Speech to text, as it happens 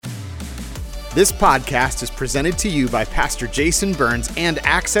This podcast is presented to you by Pastor Jason Burns and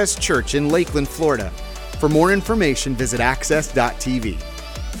Access Church in Lakeland, Florida. For more information, visit access.tv.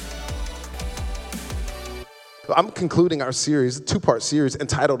 I'm concluding our series, a two-part series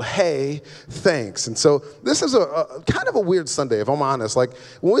entitled, Hey, Thanks. And so this is a kind of a weird Sunday, if I'm honest. Like,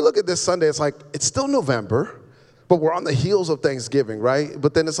 when we look at this Sunday, it's like, it's still November, but we're on the heels of Thanksgiving, right?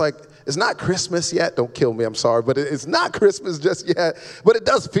 But then it's like, it's not Christmas yet. Don't kill me, I'm sorry. But it's not Christmas just yet. But it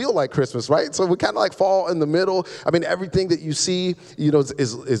does feel like Christmas, right? So we kind of like fall in the middle. I mean, everything that you see, you know,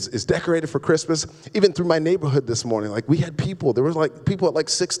 is decorated for Christmas. Even through my neighborhood this morning, like we had people. There was like people at like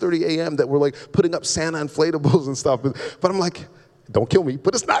 6:30 a.m. that were like putting up Santa inflatables and stuff. But I'm like, don't kill me,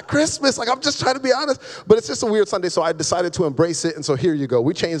 but it's not Christmas. Like, I'm just trying to be honest. But it's just a weird Sunday, so I decided to embrace it. And so here you go.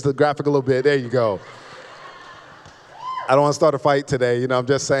 We changed the graphic a little bit. There you go. I don't want to start a fight today. You know, I'm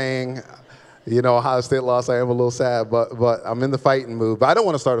just saying, you know, Ohio State lost. I am a little sad, but I'm in the fighting mood. But I don't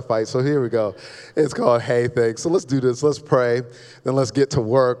want to start a fight, so here we go. It's called Hey Thanks. So let's do this. Let's pray. Then let's get to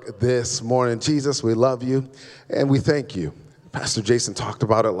work this morning. Jesus, we love you, and we thank you. Pastor Jason talked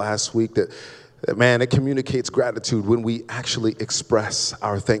about it last week, that man, it communicates gratitude when we actually express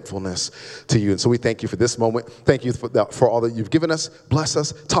our thankfulness to you. And so we thank you for this moment. Thank you for all that you've given us. Bless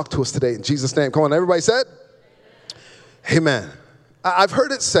us. Talk to us today in Jesus' name. Come on, everybody said? Amen. I've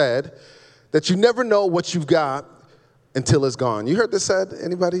heard it said that you never know what you've got until it's gone. You heard this said?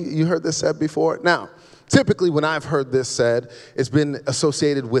 Anybody? You heard this said before? Now, typically when I've heard this said, it's been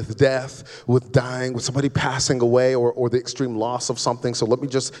associated with death, with dying, with somebody passing away, or the extreme loss of something. So let me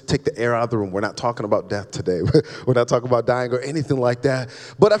just take the air out of the room. We're not talking about death today. We're not talking about dying or anything like that.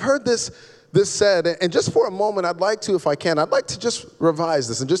 But I've heard this said, and just for a moment, I'd like to, if I can, I'd like to just revise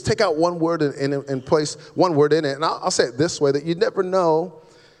this and just take out one word and place one word in it. And I'll say it this way, that you never know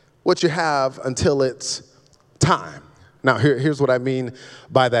what you have until it's time. Now, here's what I mean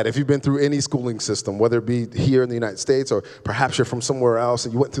by that. If you've been through any schooling system, whether it be here in the United States or perhaps you're from somewhere else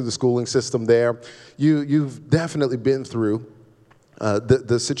and you went through the schooling system there, you've definitely been through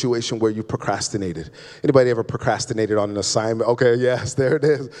the situation where you procrastinated. Anybody ever procrastinated on an assignment? Okay, yes, there it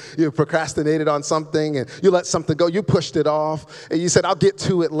is. You procrastinated on something and you let something go. You pushed it off and you said, I'll get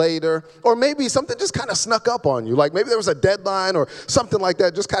to it later. Or maybe something just kind of snuck up on you. Like maybe there was a deadline or something like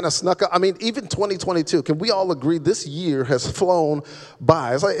that just kind of snuck up. I mean, even 2022, can we all agree this year has flown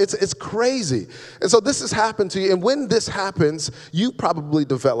by? It's like it's crazy. And so this has happened to you. And when this happens, you probably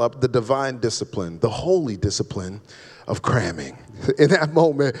develop the divine discipline, the holy discipline of cramming. In that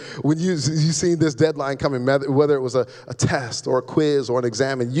moment, when you seen this deadline coming, whether it was a test or a quiz or an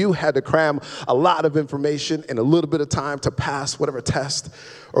exam, and you had to cram a lot of information in a little bit of time to pass whatever test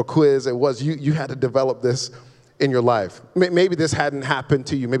or quiz it was, you had to develop this in your life. Maybe this hadn't happened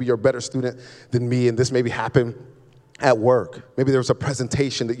to you. Maybe you're a better student than me, and this maybe happened at work. Maybe there was a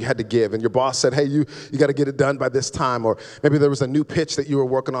presentation that you had to give and your boss said, hey, you got to get it done by this time. Or maybe there was a new pitch that you were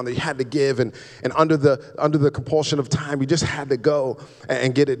working on that you had to give, and under the compulsion of time, you just had to go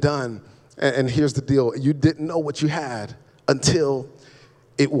and get it done. And here's the deal. You didn't know what you had until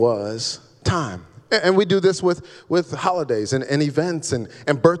it was time. And we do this with holidays and events and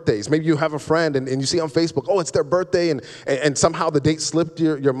birthdays. Maybe you have a friend and you see on Facebook, oh, it's their birthday, and somehow the date slipped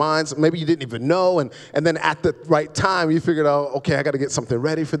your minds. Maybe you didn't even know, and then at the right time, you figured out, okay, I got to get something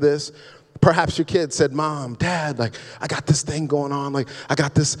ready for this. Perhaps your kid said, Mom, Dad, like, I got this thing going on. Like, I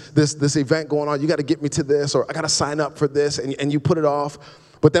got this event going on. You got to get me to this, or I got to sign up for this, and you put it off.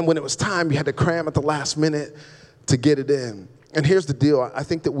 But then when it was time, you had to cram at the last minute to get it in. And here's the deal. I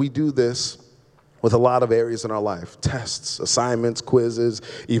think that we do this with a lot of areas in our life: tests, assignments, quizzes,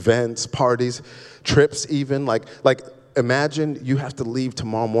 events, parties, trips even. Like imagine you have to leave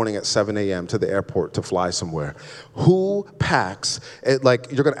tomorrow morning at 7 a.m. to the airport to fly somewhere. Who packs,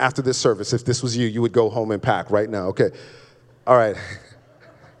 like you're going to, after this service, if this was you would go home and pack right now. Okay, all right.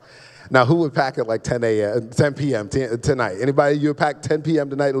 Now, who would pack at like 10 p.m. tonight? Anybody, you would pack 10 p.m.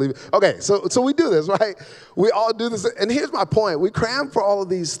 tonight and leave? Okay, so we do this, right? We all do this. And here's my point. We cram for all of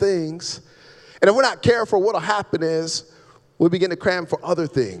these things. And if we're not careful, what will happen is we begin to cram for other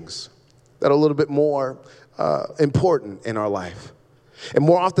things that are a little bit more important in our life. And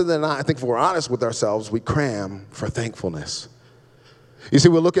more often than not, I think if we're honest with ourselves, we cram for thankfulness. You see,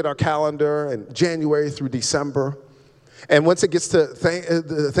 we'll look at our calendar and January through December. And once it gets to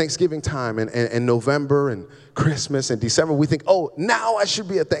Thanksgiving time and November and Christmas and December, we think, oh, now I should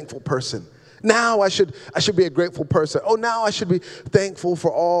be a thankful person. Now I should be a grateful person. Oh, now I should be thankful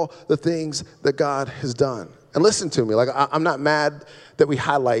for all the things that God has done. And listen to me, like I'm not mad that we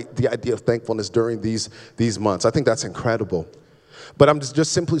highlight the idea of thankfulness during these months. I think that's incredible. But I'm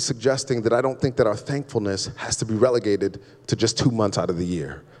just simply suggesting that I don't think that our thankfulness has to be relegated to just 2 months out of the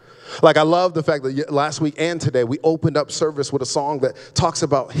year. Like, I love the fact that last week and today we opened up service with a song that talks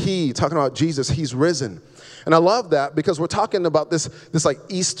about talking about Jesus, he's risen. And I love that because we're talking about this like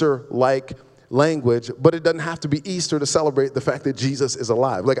Easter-like language, but it doesn't have to be Easter to celebrate the fact that Jesus is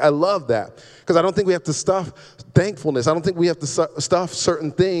alive. Like, I love that because I don't think we have to stuff thankfulness. I don't think we have to stuff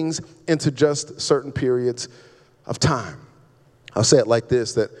certain things into just certain periods of time. I'll say it like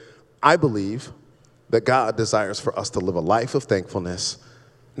this, that I believe that God desires for us to live a life of thankfulness,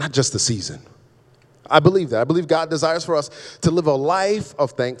 not just a season. I believe that. I believe God desires for us to live a life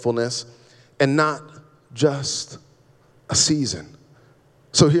of thankfulness and not just a season.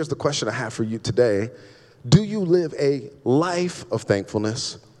 So here's the question I have for you today. Do you live a life of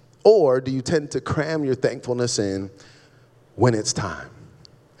thankfulness, or do you tend to cram your thankfulness in when it's time?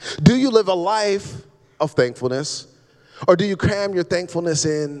 Do you live a life of thankfulness, or do you cram your thankfulness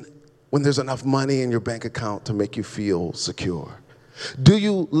in when there's enough money in your bank account to make you feel secure? Do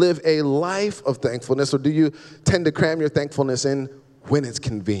you live a life of thankfulness, or do you tend to cram your thankfulness in when it's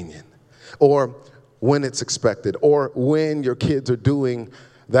convenient, or when it's expected, or when your kids are doing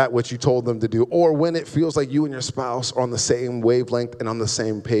that which you told them to do, or when it feels like you and your spouse are on the same wavelength and on the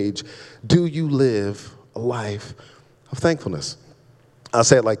same page? Do you live a life of thankfulness? I'll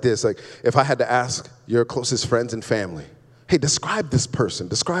say it like this, like if I had to ask your closest friends and family, hey, describe this person,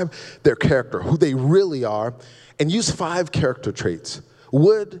 describe their character, who they really are, and use 5 character traits,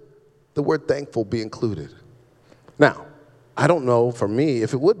 would the word thankful be included? Now, I don't know for me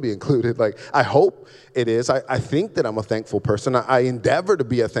if it would be included. Like, I hope it is. I think that I'm a thankful person. I endeavor to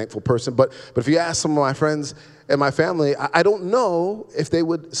be a thankful person. But if you ask some of my friends and my family, I don't know if they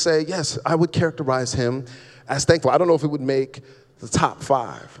would say, yes, I would characterize him as thankful. I don't know if it would make the top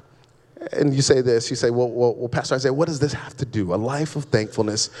 5. And you say this, you say, well, Pastor Isaiah, what does this have to do? A life of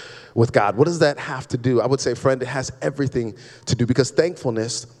thankfulness with God. What does that have to do? I would say, friend, it has everything to do, because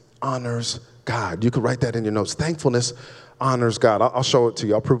thankfulness honors God. You could write that in your notes. Thankfulness honors God. I'll show it to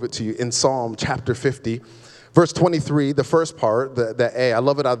you. I'll prove it to you. In Psalm chapter 50, verse 23, the first part, the A, I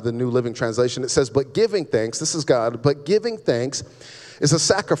love it out of the New Living Translation. It says, but giving thanks, this is God, but giving thanks is a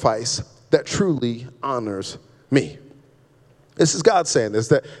sacrifice that truly honors me. This is God saying this,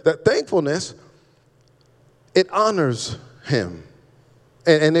 that thankfulness, it honors him.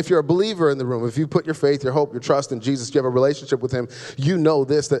 And if you're a believer in the room, if you put your faith, your hope, your trust in Jesus, you have a relationship with him, you know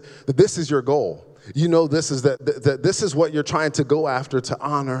this, that this is your goal. You know this is that this is what you're trying to go after, to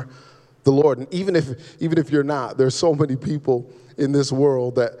honor the Lord. And even if you're not, there's so many people in this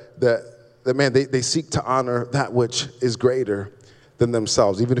world that man, they seek to honor that which is greater than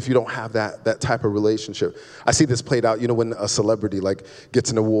themselves, even if you don't have that type of relationship. I see this played out, when a celebrity like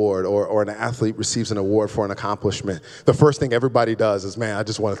gets an award or an athlete receives an award for an accomplishment. The first thing everybody does is, man, I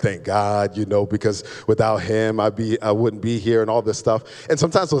just want to thank God, because without him, I wouldn't be here and all this stuff. And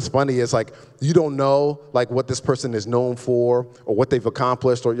sometimes what's funny is like, you don't know like what this person is known for or what they've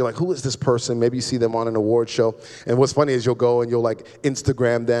accomplished, or you're like, who is this person? Maybe you see them on an award show. And what's funny is you'll go and you'll like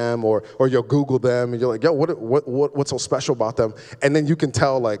Instagram them or you'll Google them and you're like, yo, what's so special about them? And then you can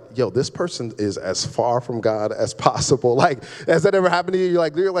tell like, yo, this person is as far from God as possible. Like, has that ever happened to you?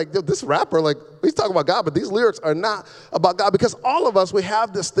 You're like, yo, this rapper, like, he's talking about God, but these lyrics are not about God, because all of us, we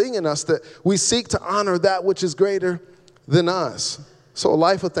have this thing in us that we seek to honor that which is greater than us. So a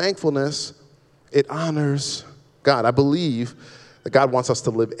life of thankfulness, it honors God. I believe that God wants us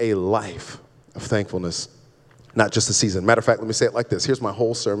to live a life of thankfulness, not just a season. Matter of fact, let me say it like this. Here's my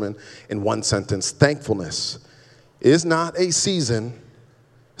whole sermon in one sentence. Thankfulness is not a season,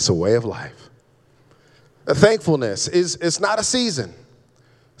 it's a way of life. Thankfulness it's not a season,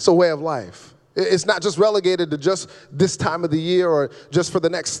 it's a way of life. It's not just relegated to just this time of the year or just for the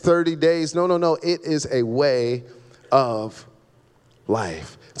next 30 days. No. It is a way of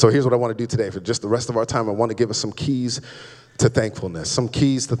life. So here's what I want to do today. For just the rest of our time, I want to give us some keys to thankfulness. Some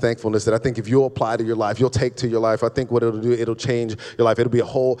keys to thankfulness that I think if you'll apply to your life, you'll take to your life. I think what it'll do, it'll change your life. It'll be a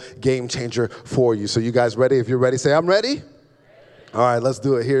whole game changer for you. So you guys ready? If you're ready, say, I'm ready. All right, let's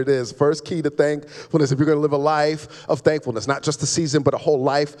do it. Here it is. First key to thankfulness. If you're going to live a life of thankfulness, not just a season, but a whole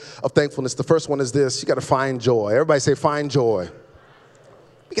life of thankfulness, the first one is this. You got to find joy. Everybody say, find joy.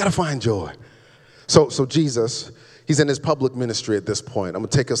 You got to find joy. So Jesus, he's in his public ministry at this point. I'm going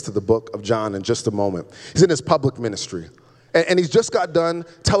to take us to the book of John in just a moment. He's in his public ministry. And he's just got done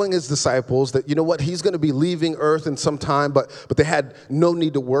telling his disciples that, you know what, he's going to be leaving earth in some time, but they had no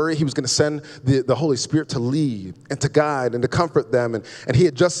need to worry. He was going to send the Holy Spirit to lead and to guide and to comfort them. And he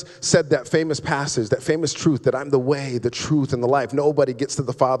had just said that famous passage, that famous truth, that I'm the way, the truth, and the life. Nobody gets to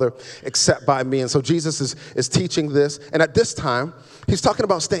the Father except by me. And so Jesus is teaching this. And at this time, he's talking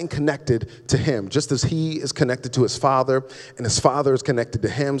about staying connected to him, just as he is connected to his Father and his Father is connected to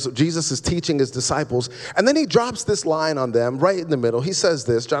him. So Jesus is teaching his disciples. And then he drops this line on them right in the middle. He says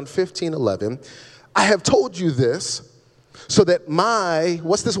this, John 15:11, I have told you this so that my,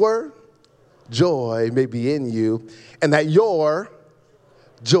 what's this word? Joy may be in you, and that your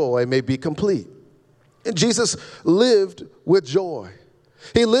joy may be complete. And Jesus lived with joy.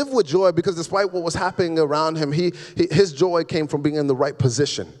 He lived with joy because despite what was happening around him, his joy came from being in the right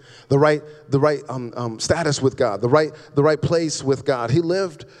position, the right status with God, the right place with God. He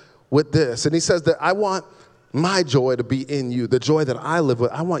lived with this, and he says that I want my joy to be in you, the joy that I live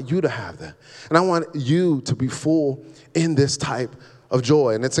with. I want you to have that, and I want you to be full in this type of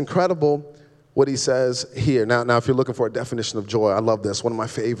joy. And it's incredible what he says here. Now, if you're looking for a definition of joy, I love this. One of my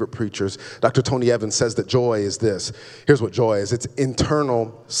favorite preachers, Dr. Tony Evans, says that joy is this. Here's what joy is. It's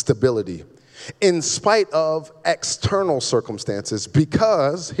internal stability in spite of external circumstances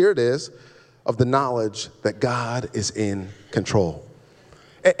because, here it is, of the knowledge that God is in control.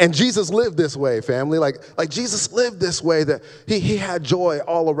 And Jesus lived this way, family. Like Jesus lived this way, that he had joy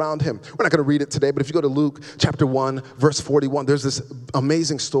all around him. We're not going to read it today, but if you go to Luke chapter 1, verse 41, there's this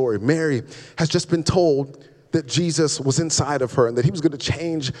amazing story. Mary has just been told that Jesus was inside of her and that he was going to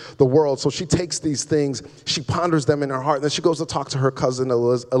change the world. So she takes these things, she ponders them in her heart, and then she goes to talk to her cousin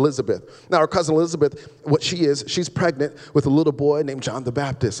Elizabeth. Now, her cousin Elizabeth, what she is, she's pregnant with a little boy named John the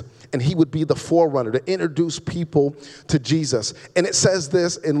Baptist, and he would be the forerunner to introduce people to Jesus. And it says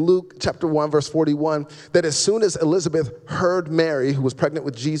this in Luke chapter 1, verse 41, that as soon as Elizabeth heard Mary, who was pregnant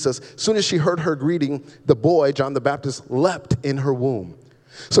with Jesus, as soon as she heard her greeting, the boy, John the Baptist, leapt in her womb.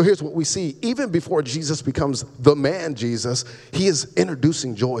 So here's what we see. Even before Jesus becomes the man Jesus, he is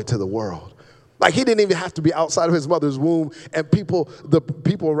introducing joy to the world. Like he didn't even have to be outside of his mother's womb, and the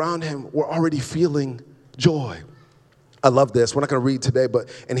people around him were already feeling joy. I love this. We're not going to read today, but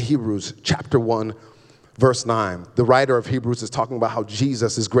in Hebrews chapter 1, verse 9, the writer of Hebrews is talking about how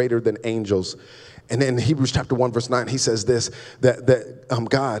Jesus is greater than angels. And in Hebrews chapter 1, verse 9, he says this, that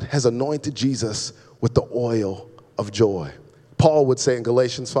God has anointed Jesus with the oil of joy. Paul would say in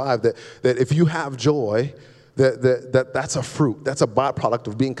Galatians 5 that if you have joy, that's a fruit. That's a byproduct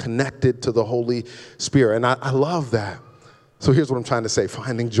of being connected to the Holy Spirit. And I love that. So here's what I'm trying to say.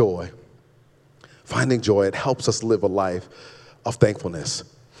 Finding joy, it helps us live a life of thankfulness.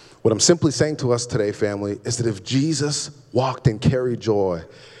 What I'm simply saying to us today, family, is that if Jesus walked and carried joy,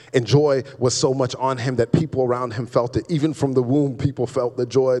 and joy was so much on him that people around him felt it. Even from the womb, people felt the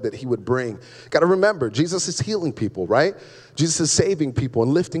joy that he would bring. Got to remember, Jesus is healing people, right? Jesus is saving people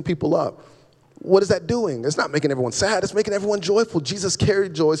and lifting people up. What is that doing? It's not making everyone sad. It's making everyone joyful. Jesus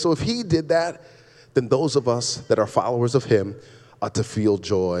carried joy. So if he did that, then those of us that are followers of him ought to feel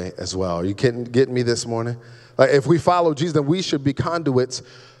joy as well. Are you getting me this morning? Like if we follow Jesus, then we should be conduits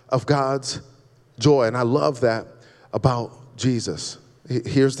of God's joy. And I love that about Jesus.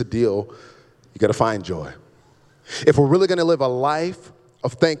 Here's the deal. You got to find joy. If we're really going to live a life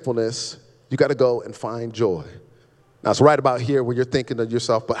of thankfulness, you got to go and find joy. Now, it's right about here where you're thinking to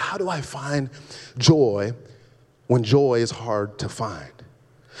yourself, but how do I find joy when joy is hard to find?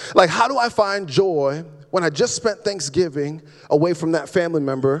 Like, how do I find joy when I just spent Thanksgiving away from that family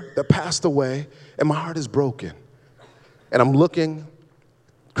member that passed away and my heart is broken? And I'm looking,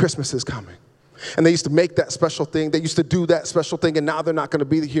 Christmas is coming. And they used to make that special thing. They used to do that special thing, and now they're not going to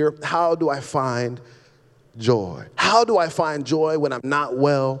be here. How do I find joy? How do I find joy when I'm not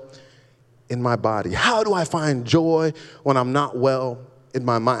well in my body? How do I find joy when I'm not well in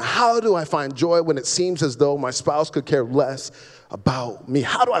my mind? How do I find joy when it seems as though my spouse could care less about me?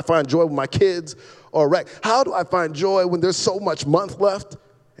 How do I find joy when my kids are wrecked? How do I find joy when there's so much month left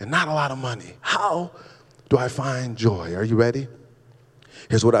and not a lot of money? How do I find joy? Are you ready?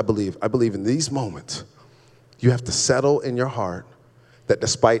 Here's what I believe. I believe in these moments, you have to settle in your heart that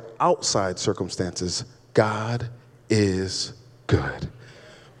despite outside circumstances, God is good.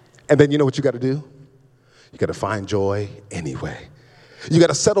 And then you know what you got to do? You got to find joy anyway. You got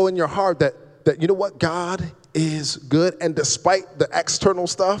to settle in your heart that you know what? God is good. And despite the external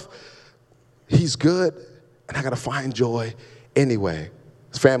stuff, he's good. And I got to find joy anyway.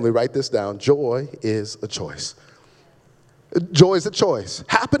 Family, write this down. Joy is a choice. Joy is a choice.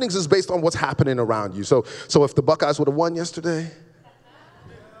 Happenings is based on what's happening around you. So if the Buckeyes would have won yesterday,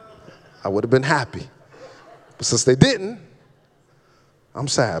 I would have been happy. But since they didn't, I'm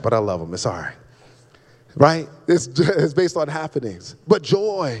sad, but I love them. It's all right. Right? It's based on happenings. But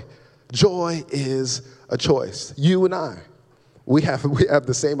joy is a choice. You and I, we have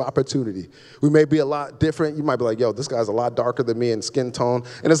the same opportunity. We may be a lot different. You might be like, yo, this guy's a lot darker than me in skin tone,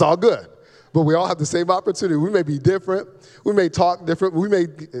 and it's all good. But we all have the same opportunity. We may be different. We may talk different.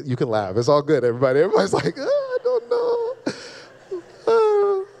 You can laugh. It's all good, everybody. Everybody's like, I don't know.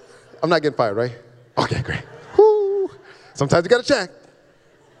 I'm not getting fired, right? Okay, great. Woo. Sometimes you got to check.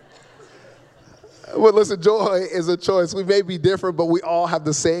 Well, listen, joy is a choice. We may be different, but we all have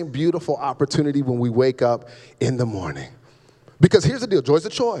the same beautiful opportunity when we wake up in the morning. Because here's the deal, joy is a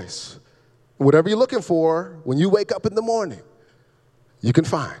choice. Whatever you're looking for, when you wake up in the morning, you can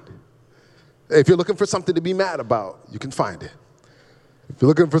find. If you're looking for something to be mad about, you can find it. If you're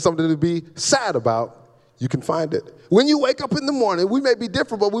looking for something to be sad about, you can find it. When you wake up in the morning, we may be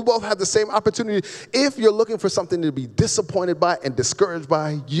different, but we both have the same opportunity. If you're looking for something to be disappointed by and discouraged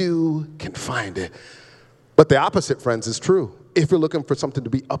by, you can find it. But the opposite, friends, is true. If you're looking for something to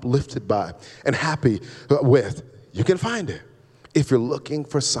be uplifted by and happy with, you can find it. If you're looking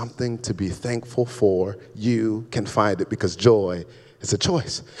for something to be thankful for, you can find it, because joy is a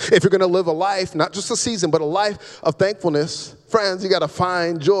choice. If you're going to live a life, not just a season, but a life of thankfulness, friends, you got to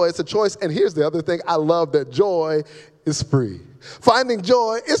find joy. It's a choice. And here's the other thing. I love that joy is free. Finding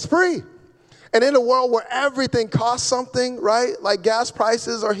joy is free. And in a world where everything costs something, right? Like gas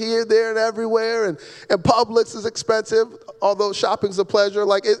prices are here, there, and everywhere, and Publix is expensive, although shopping's a pleasure.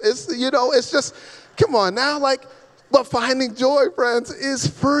 Like it's just, come on now, but finding joy, friends, is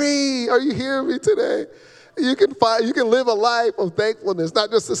free. Are you hearing me today? You can live a life of thankfulness, not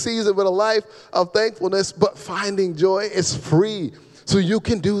just a season, but a life of thankfulness. But finding joy is free. So you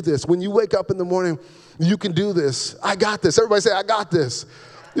can do this. When you wake up in the morning, you can do this. I got this. Everybody say, I got this.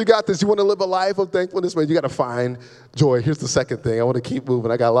 You got this. You want to live a life of thankfulness, man, you got to find joy. Here's the second thing. I want to keep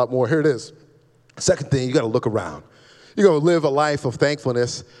moving. I got a lot more. Here it is. Second thing, you got to look around. You're going to live a life of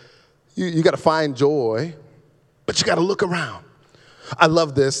thankfulness. You got to find joy, but you got to look around. I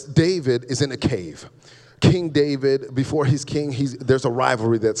love this. David is in a cave. King David, before he's king, there's a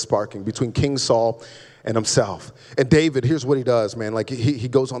rivalry that's sparking between King Saul and himself. And David, here's what he does, man. Like he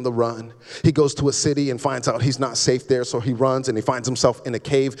goes on the run. He goes to a city and finds out he's not safe there, so he runs and he finds himself in a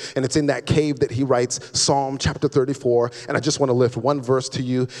cave. And it's in that cave that he writes Psalm chapter 34. And I just want to lift one verse to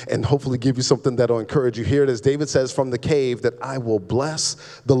you and hopefully give you something that'll encourage you. Here it is. David says from the cave that I will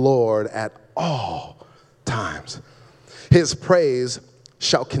bless the Lord at all times. His praise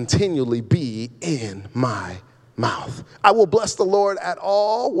shall continually be in my mouth. I will bless the Lord at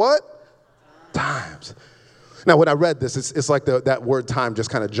all, what? Times. Now, when I read this, it's like that word time just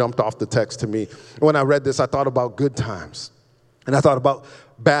kind of jumped off the text to me. When I read this, I thought about good times. And I thought about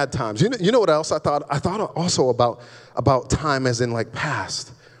bad times. You know what else I thought? I thought also about time as in like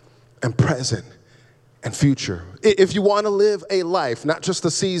past and present and future. If you want to live a life, not just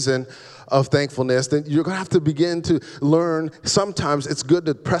a season of thankfulness, then you're going to have to begin to learn. Sometimes it's good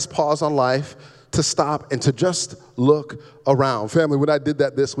to press pause on life, to stop, and to just look around. Family, when I did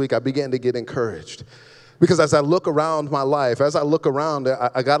that this week, I began to get encouraged. Because as I look around my life, as I look around,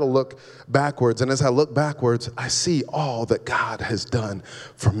 I got to look backwards. And as I look backwards, I see all that God has done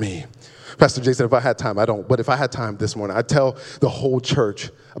for me. Pastor Jason, if I had time, I don't, but if I had time this morning, I'd tell the whole church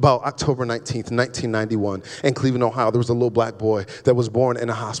about October 19th, 1991, in Cleveland, Ohio. There was a little black boy that was born in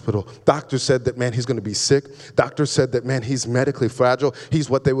a hospital. Doctors said that, man, he's going to be sick. Doctors said that, man, he's medically fragile. He's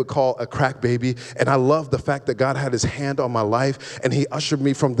what they would call a crack baby. And I love the fact that God had his hand on my life, and he ushered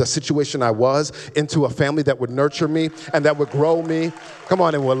me from the situation I was into a family that would nurture me and that would grow me. Come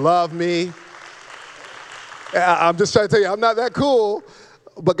on, and would love me. I'm just trying to tell you, I'm not that cool.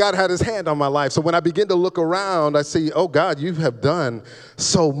 But God had his hand on my life. So when I begin to look around, I see, oh, God, you have done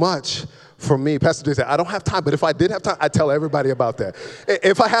so much for me. Pastor Jay said, I don't have time, but if I did have time, I'd tell everybody about that.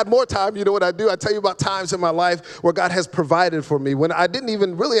 If I had more time, you know what I do? I tell you about times in my life where God has provided for me, when I didn't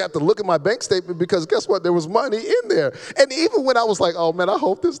even really have to look at my bank statement, because guess what? There was money in there. And even when I was like, oh, man, I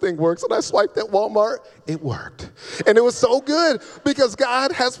hope this thing works, and I swiped at Walmart, it worked. And it was so good because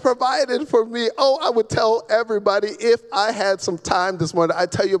God has provided for me. Oh, I would tell everybody, if I had some time this morning,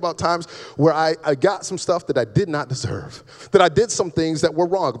 I'd tell you about times where I got some stuff that I did not deserve, that I did some things that were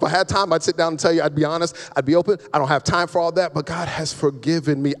wrong. If I had time, I'd sit down and tell you, I'd be honest, I'd be open. I don't have time for all that, but God has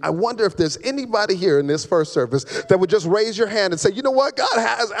forgiven me. I wonder if there's anybody here in this first service that would just raise your hand and say, you know what, God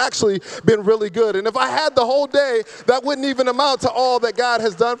has actually been really good. And if I had the whole day, that wouldn't even amount to all that God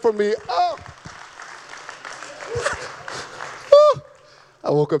has done for me. Oh.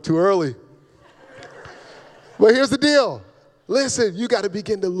 I woke up too early. But here's the deal. Listen, you got to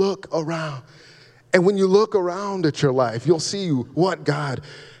begin to look around And when you look around at your life, you'll see what God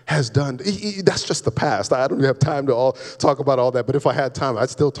has done. That's just the past. I don't have time to talk about all that, but if I had time, I'd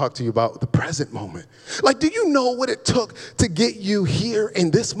still talk to you about the present moment. Like, do you know what it took to get you here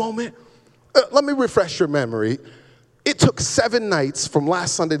in this moment? Let me refresh your memory. It took 7 nights from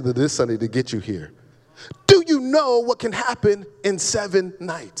last Sunday to this Sunday to get you here. Do you know what can happen in 7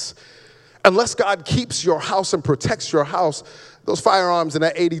 nights? Unless God keeps your house and protects your house, those firearms and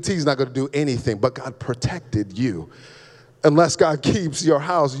that ADT is not going to do anything, but God protected you. Unless God keeps your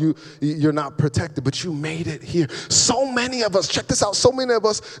house, you're not protected, but you made it here. So many of us, check this out, so many of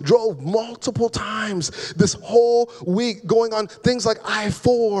us drove multiple times this whole week going on things like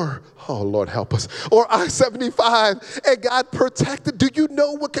I-4, oh Lord help us, or I-75, and God protected. Do you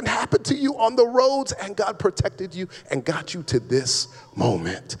know what can happen to you on the roads? And God protected you and got you to this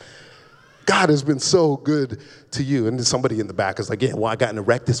moment. God has been so good to you. And then somebody in the back is like, yeah, well, I got in a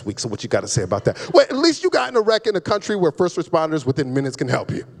wreck this week, so what you got to say about that? Well, at least you got in a wreck in a country where first responders within minutes can help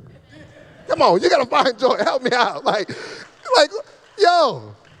you. Come on, you got to find joy. Help me out. Like,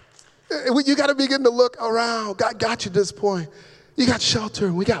 yo, you got to begin to look around. God got you to this point. You got shelter,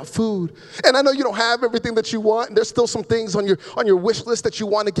 and we got food. And I know you don't have everything that you want, and there's still some things on your wish list that you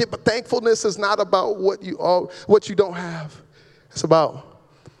want to get, but thankfulness is not about what you don't have. It's about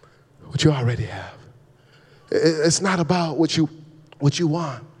what you already have. It's not about what you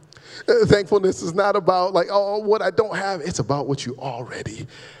want. Thankfulness is not about like, oh, what I don't have. It's about what you already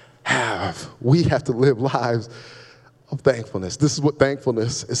have. We have to live lives of thankfulness. This is what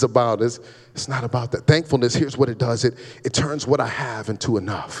thankfulness is about. It's not about that. Thankfulness, here's what it does. It turns what I have into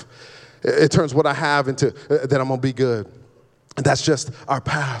enough. It turns what I have into that I'm going to be good. And that's just our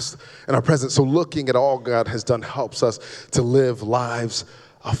past and our present. So looking at all God has done helps us to live lives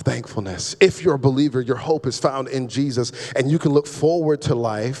of thankfulness. If you're a believer, your hope is found in Jesus, and you can look forward to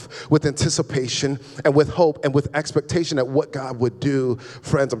life with anticipation and with hope and with expectation at what God would do.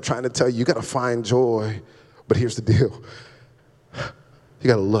 Friends, I'm trying to tell you, you got to find joy, but here's the deal. You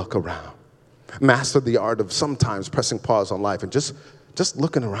got to look around. Master the art of sometimes pressing pause on life and just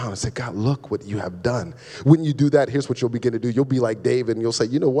looking around and say, God, look what you have done. When you do that, here's what you'll begin to do. You'll be like David, and you'll say,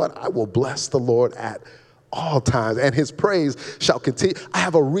 you know what? I will bless the Lord at all times, and his praise shall continue. I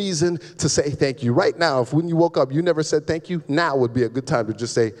have a reason to say thank you. Right now, if when you woke up, you never said thank you, now would be a good time to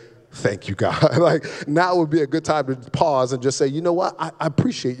just say, thank you, God. Like, now would be a good time to pause and just say, you know what? I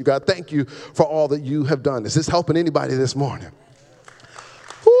appreciate you, God. Thank you for all that you have done. Is this helping anybody this morning?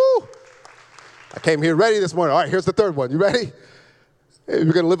 Woo! I came here ready this morning. All right, here's the third one. You ready? If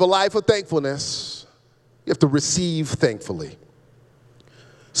you're going to live a life of thankfulness, you have to receive thankfully.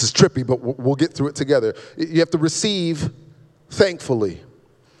 This is trippy, but we'll get through it together. You have to receive thankfully.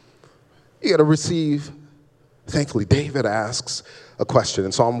 You got to receive thankfully. David asks a question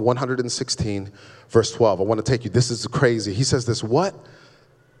in Psalm 116, verse 12. I want to take you. This is crazy. He says this, what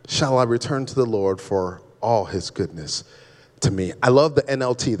shall I return to the Lord for all his goodness to me? I love the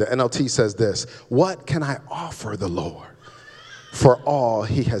NLT. The NLT says this, what can I offer the Lord for all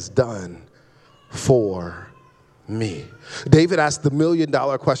he has done for me? David asked the $1 million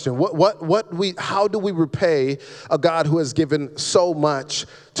question. How do we repay a God who has given so much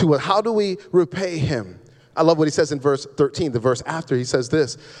to us? How do we repay him? I love what he says in verse 13, the verse after. He says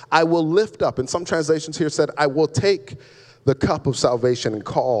this, I will lift up, and some translations here said, I will take the cup of salvation and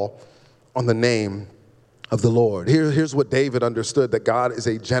call on the name of the Lord. Here's what David understood, that God is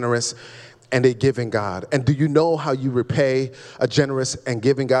a generous and a giving God. And do you know how you repay a generous and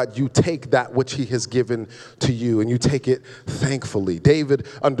giving God? You take that which he has given to you, and you take it thankfully. David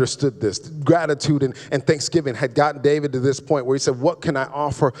understood this. Gratitude and thanksgiving had gotten David to this point where he said, what can I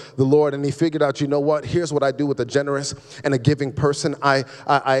offer the Lord? And he figured out, you know what? Here's what I do with a generous and a giving person. I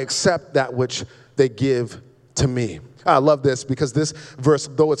accept that which they give to me. I love this because this verse,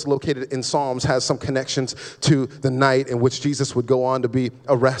 though it's located in Psalms, has some connections to the night in which Jesus would go on to be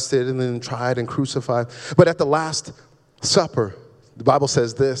arrested and then tried and crucified. But at the Last Supper, the Bible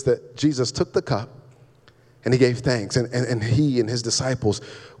says this, that Jesus took the cup and he gave thanks. And he and his disciples,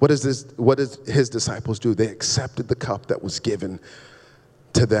 what does his disciples do? They accepted the cup that was given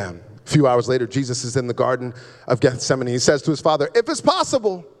to them. A few hours later, Jesus is in the Garden of Gethsemane. He says to his Father, if it's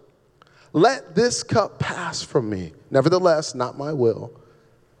possible, let this cup pass from me. Nevertheless, not my will,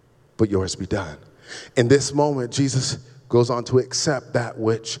 but yours be done. In this moment, Jesus goes on to accept that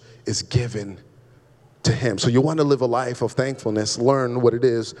which is given to him. So you want to live a life of thankfulness, learn what it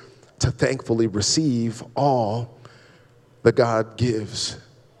is to thankfully receive all that God gives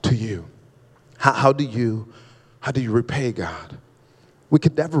to you. How do you repay God? We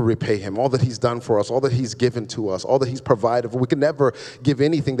could never repay him, all that he's done for us, all that he's given to us, all that he's provided for. We could never give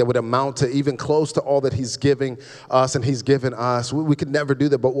anything that would amount to even close to all that he's giving us and he's given us. We could never do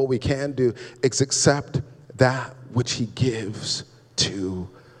that, but what we can do is accept that which he gives to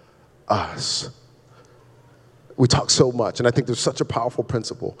us. We talk so much, and I think there's such a powerful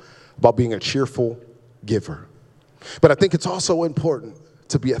principle about being a cheerful giver. But I think it's also important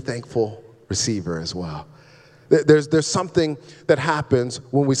to be a thankful receiver as well. There's something that happens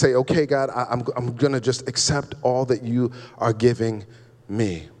when we say, okay, God, I'm going to just accept all that you are giving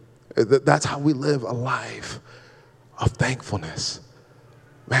me. That's how we live a life of thankfulness.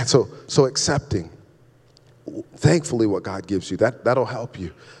 Man, so accepting, thankfully, what God gives you, that'll help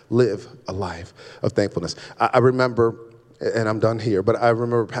you live a life of thankfulness. I remember, and I'm done here, but I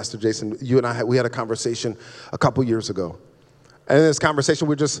remember, Pastor Jason, you and I, we had a conversation a couple years ago. And in this conversation,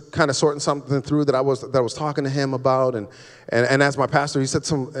 we were just kind of sorting something through that I was talking to him about. And as my pastor, he said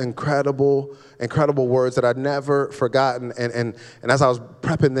some incredible words that I'd never forgotten. And as I was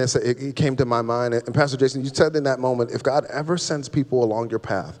prepping this, it came to my mind. And Pastor Jason, you said in that moment, if God ever sends people along your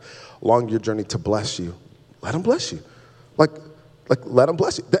path, along your journey to bless you, let him bless you. Like let him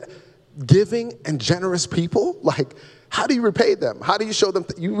bless you. Giving and generous people, how do you repay them? How do you show them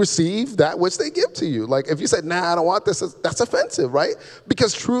that you receive that which they give to you? Like, if you said, nah, I don't want this, that's offensive, right?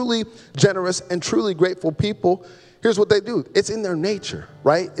 Because truly generous and truly grateful people, here's what they do. It's in their nature,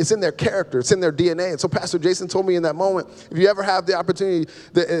 right? It's in their character. It's in their DNA. And so Pastor Jason told me in that moment, if you ever have the opportunity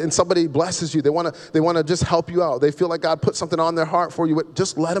and somebody blesses you, they want to just help you out. They feel like God put something on their heart for you,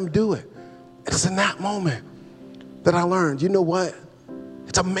 just let them do it. It's in that moment that I learned, you know what?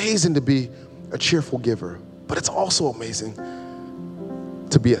 It's amazing to be a cheerful giver. But it's also amazing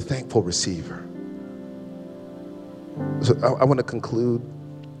to be a thankful receiver. So I want to conclude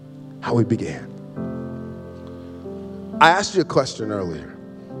how we began. I asked you a question earlier.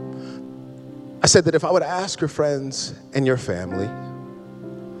 I said that if I would ask your friends and your family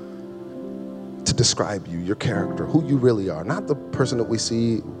to describe you, your character, who you really are, not the person that we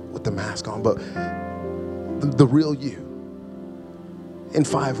see with the mask on, but the real you, in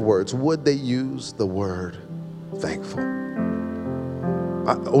 5 words, would they use the word thankful?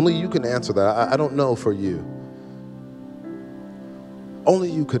 Only you can answer that. I don't know for you. Only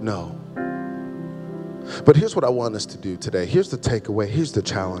you could know. But here's what I want us to do today. Here's the takeaway. Here's the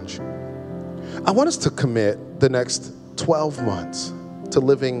challenge. I want us to commit the next 12 months to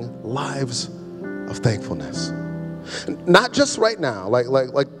living lives of thankfulness. Not just right now,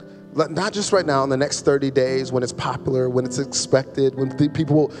 not just right now in the next 30 days when it's popular, when it's expected, when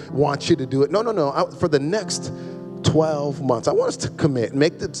people want you to do it. No. For the next 12 months, I want us to commit,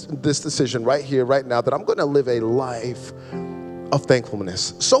 make this decision right here, right now, that I'm going to live a life of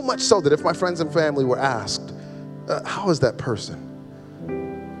thankfulness. So much so that if my friends and family were asked, how is that person?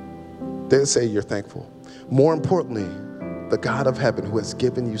 They would say, you're thankful. More importantly, the God of heaven who has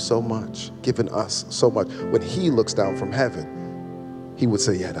given you so much, given us so much, when he looks down from heaven, he would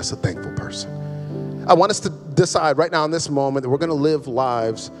say, yeah, that's a thankful person. I want us to decide right now in this moment that we're going to live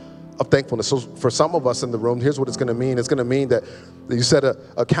lives of thankfulness. So for some of us in the room, here's what it's going to mean. It's going to mean that you set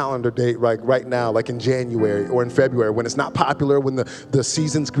a calendar date right now, like in January or in February, when it's not popular, when the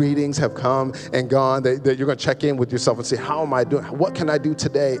season's greetings have come and gone, that you're going to check in with yourself and say, how am I doing? What can I do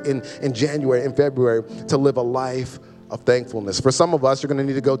today in January and February to live a life of thankfulness? For some of us, you're going to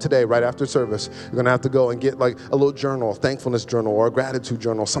need to go today, right after service. You're going to have to go and get a little journal, a thankfulness journal or a gratitude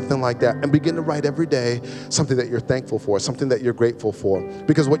journal, something like that, and begin to write every day something that you're thankful for, something that you're grateful for.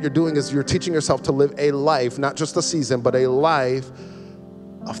 Because what you're doing is you're teaching yourself to live a life, not just a season, but a life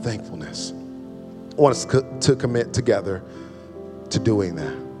of thankfulness. I want us to commit together to doing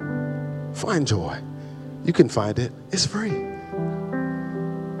that. Find joy. You can find it. It's free.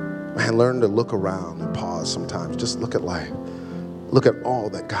 Man, learn to look around and pause sometimes. Just look at life. Look at all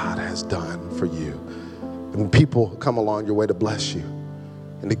that God has done for you. And when people come along your way to bless you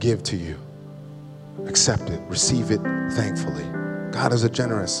and to give to you, accept it, receive it thankfully. God is a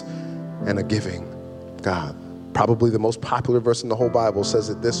generous and a giving God. Probably the most popular verse in the whole Bible says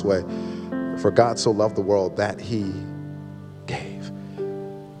it this way: for God so loved the world that he gave.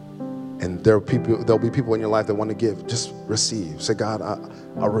 And there'll be people in your life that want to give. Just receive. Say, God,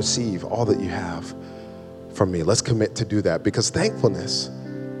 I'll receive all that you have from me. Let's commit to do that, because thankfulness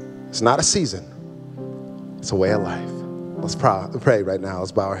is not a season. It's a way of life. Let's pray right now.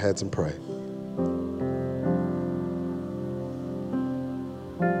 Let's bow our heads and pray.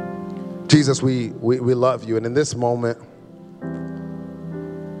 Jesus, we love you. And in this moment,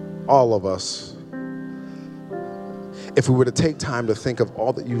 all of us, if we were to take time to think of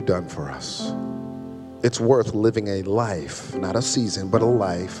all that you've done for us, it's worth living a life, not a season, but a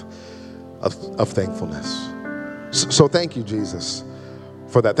life of thankfulness. So thank you, Jesus,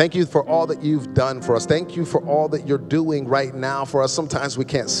 for that. Thank you for all that you've done for us. Thank you for all that you're doing right now for us. Sometimes we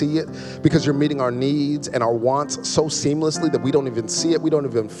can't see it because you're meeting our needs and our wants so seamlessly that we don't even see it, we don't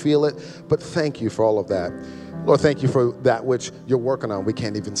even feel it. But thank you for all of that. Lord, thank you for that which you're working on we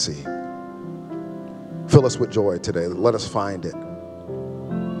can't even see. Fill us with joy today. Let us find it.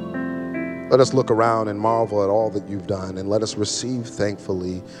 Let us look around and marvel at all that you've done, and let us receive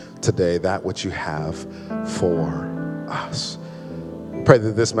thankfully today that which you have for us. Pray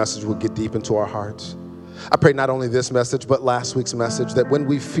that this message will get deep into our hearts. I pray not only this message, but last week's message, that when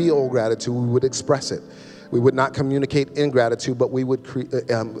we feel gratitude, we would express it. We would not communicate ingratitude, but we would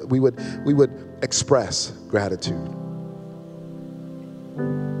express gratitude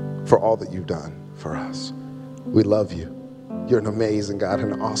for all that you've done for us. We love you. You're an amazing God,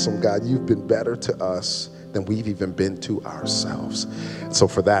 an awesome God. You've been better to us than we've even been to ourselves. So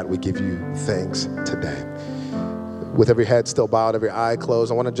for that, we give you thanks today. With every head still bowed, every eye closed,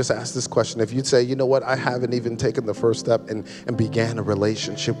 I want to just ask this question. If you'd say, you know what, I haven't even taken the first step and began a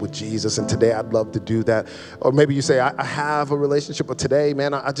relationship with Jesus, and today I'd love to do that. Or maybe you say, I have a relationship, but today,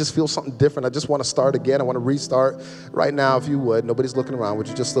 man, I just feel something different. I just want to start again. I want to restart. Right now, if you would, nobody's looking around, would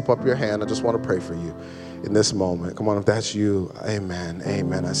you just slip up your hand? I just want to pray for you in this moment. Come on, if that's you, amen,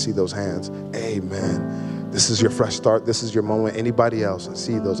 amen. I see those hands, amen. This is your fresh start. This is your moment. Anybody else? I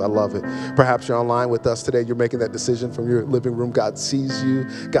see those. I love it. Perhaps you're online with us today. You're making that decision from your living room. God sees you.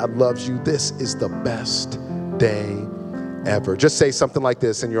 God loves you. This is the best day ever. Just say something like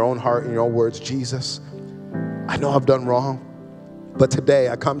this in your own heart, in your own words. Jesus, I know I've done wrong, but today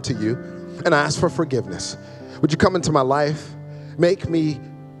I come to you and I ask for forgiveness. Would you come into my life? Make me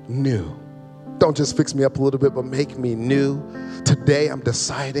new. Don't just fix me up a little bit, but make me new. Today, I'm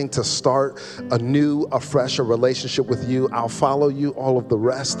deciding to start a new, a fresher relationship with you. I'll follow you all of the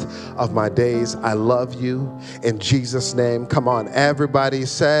rest of my days. I love you. In Jesus' name, come on. Everybody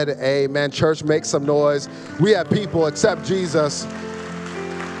said amen. Church, make some noise. We have people accept Jesus.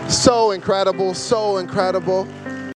 So incredible, so incredible.